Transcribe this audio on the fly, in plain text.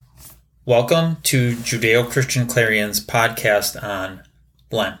Welcome to Judeo-Christian Clarion's podcast on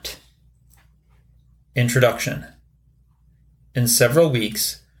Lent. Introduction. In several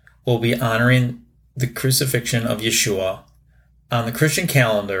weeks, we'll be honoring the crucifixion of Yeshua. On the Christian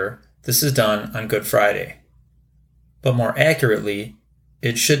calendar, this is done on Good Friday. But more accurately,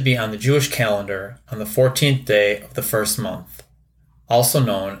 it should be on the Jewish calendar on the 14th day of the first month, also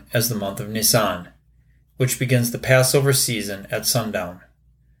known as the month of Nisan, which begins the Passover season at sundown.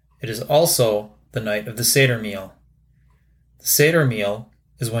 It is also the night of the Seder meal. The Seder meal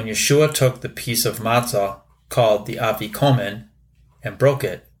is when Yeshua took the piece of matzah called the Afikomen and broke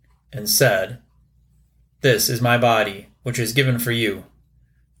it and said, "This is my body, which is given for you.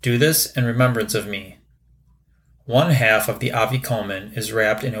 Do this in remembrance of me." One half of the Afikomen is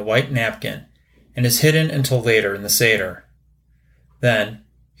wrapped in a white napkin and is hidden until later in the Seder. Then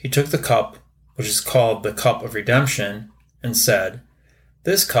he took the cup, which is called the cup of redemption, and said,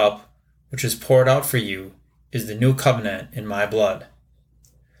 "This cup, which is poured out for you, is the new covenant in my blood."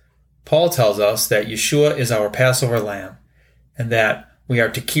 Paul tells us that Yeshua is our Passover lamb, and that we are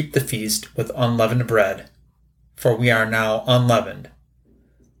to keep the feast with unleavened bread, for we are now unleavened.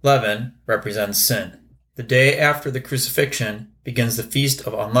 Leaven represents sin. The day after the crucifixion begins the feast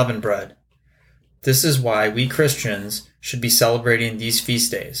of unleavened bread. This is why we Christians should be celebrating these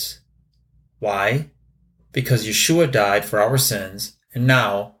feast days. Why? Because Yeshua died for our sins, and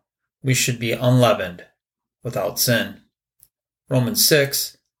now we should be unleavened, without sin. Romans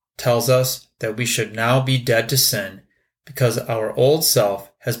 6 tells us that we should now be dead to sin because our old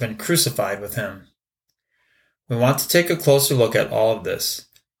self has been crucified with him. We want to take a closer look at all of this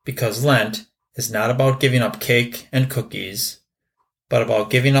because Lent is not about giving up cake and cookies, but about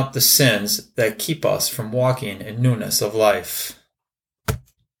giving up the sins that keep us from walking in newness of life.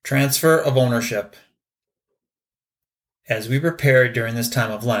 Transfer of ownership. As we prepare during this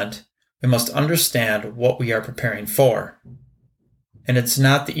time of Lent, we must understand what we are preparing for. And it's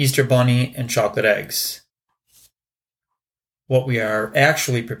not the Easter bunny and chocolate eggs. What we are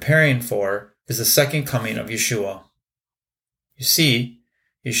actually preparing for is the second coming of Yeshua. You see,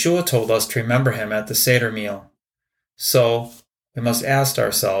 Yeshua told us to remember him at the Seder meal. So, we must ask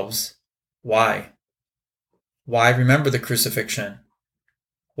ourselves, why? Why remember the crucifixion?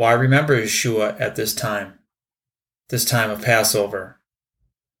 Why remember Yeshua at this time of Passover?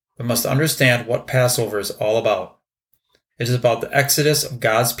 We must understand what Passover is all about. It is about the exodus of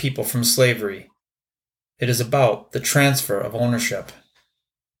God's people from slavery. It is about the transfer of ownership.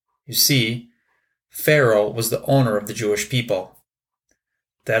 You see, Pharaoh was the owner of the Jewish people.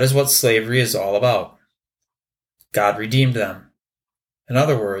 That is what slavery is all about. God redeemed them. In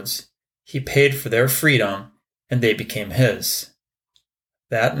other words, he paid for their freedom and they became his.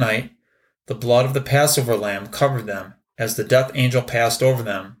 That night, the blood of the Passover lamb covered them as the death angel passed over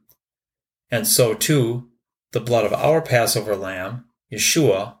them. And so too, the blood of our Passover lamb,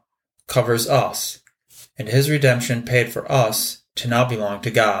 Yeshua, covers us, and his redemption paid for us to now belong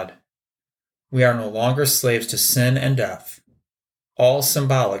to God. We are no longer slaves to sin and death, all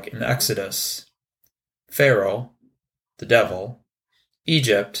symbolic in the Exodus. Pharaoh, the devil,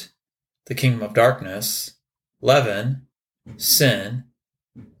 Egypt, the kingdom of darkness, leaven, sin,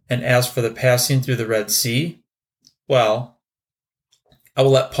 and as for the passing through the Red Sea, well, I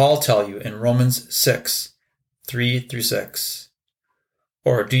will let Paul tell you in Romans 6, 3-6.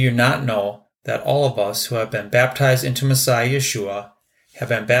 Or do you not know that all of us who have been baptized into Messiah Yeshua have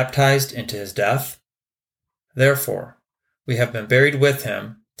been baptized into his death? Therefore, we have been buried with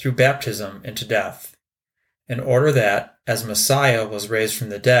him through baptism into death, in order that, as Messiah was raised from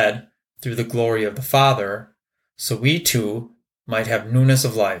the dead through the glory of the Father, so we too might have newness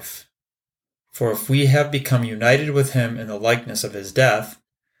of life. For if we have become united with him in the likeness of his death,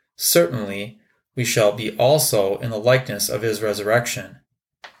 certainly we shall be also in the likeness of his resurrection.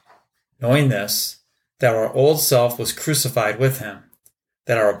 Knowing this, that our old self was crucified with him,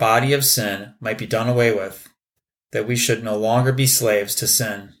 that our body of sin might be done away with, that we should no longer be slaves to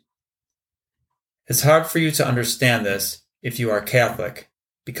sin. It's hard for you to understand this if you are Catholic,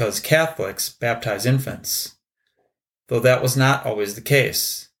 because Catholics baptize infants, though that was not always the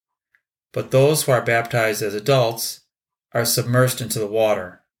case. But those who are baptized as adults are submersed into the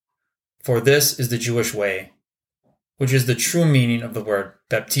water. For this is the Jewish way, which is the true meaning of the word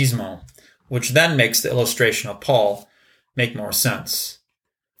baptismo, which then makes the illustration of Paul make more sense.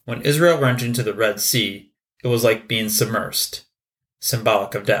 When Israel went into the Red Sea, it was like being submersed,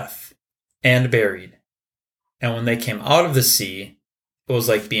 symbolic of death, and buried. And when they came out of the sea, it was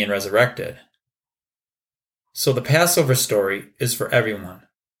like being resurrected. So the Passover story is for everyone.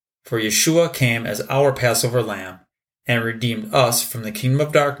 For Yeshua came as our Passover lamb and redeemed us from the kingdom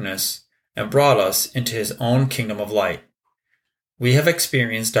of darkness and brought us into his own kingdom of light. We have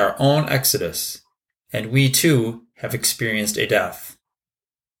experienced our own exodus, and we too have experienced a death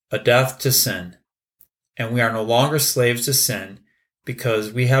to sin. And we are no longer slaves to sin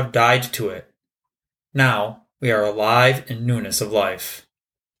because we have died to it. Now we are alive in newness of life.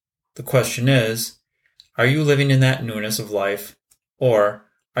 The question is, are you living in that newness of life, or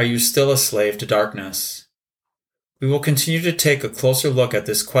are you still a slave to darkness? We will continue to take a closer look at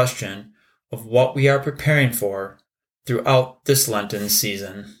this question of what we are preparing for throughout this Lenten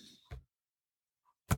season.